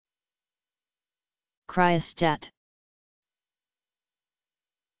Cryostat.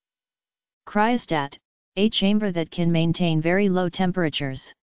 Cryostat, a chamber that can maintain very low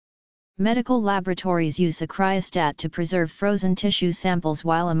temperatures. Medical laboratories use a cryostat to preserve frozen tissue samples,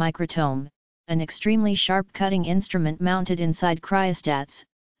 while a microtome, an extremely sharp cutting instrument mounted inside cryostats,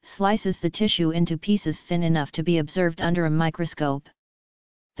 slices the tissue into pieces thin enough to be observed under a microscope.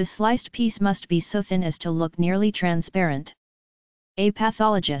 The sliced piece must be so thin as to look nearly transparent. A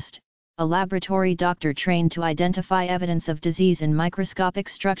pathologist, a laboratory doctor trained to identify evidence of disease in microscopic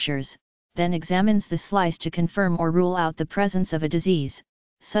structures, then examines the slice to confirm or rule out the presence of a disease,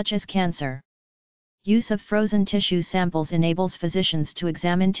 such as cancer. Use of frozen tissue samples enables physicians to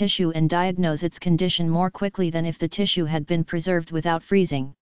examine tissue and diagnose its condition more quickly than if the tissue had been preserved without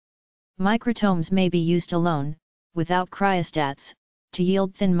freezing. Microtomes may be used alone, without cryostats, to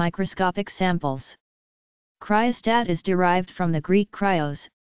yield thin microscopic samples. Cryostat is derived from the Greek kryos,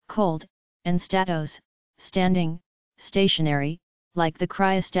 cold, and statos, standing, stationary, like the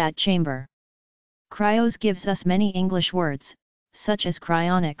cryostat chamber. Kryos gives us many English words, such as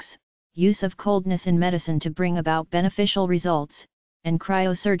cryonics, use of coldness in medicine to bring about beneficial results, and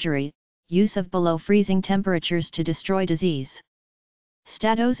cryosurgery, use of below freezing temperatures to destroy disease.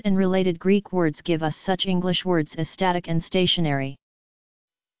 Statos and related Greek words give us such English words as static and stationary.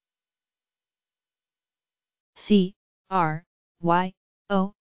 C R Y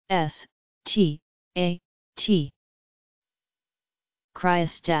O S T A T.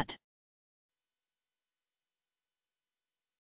 Cryostat.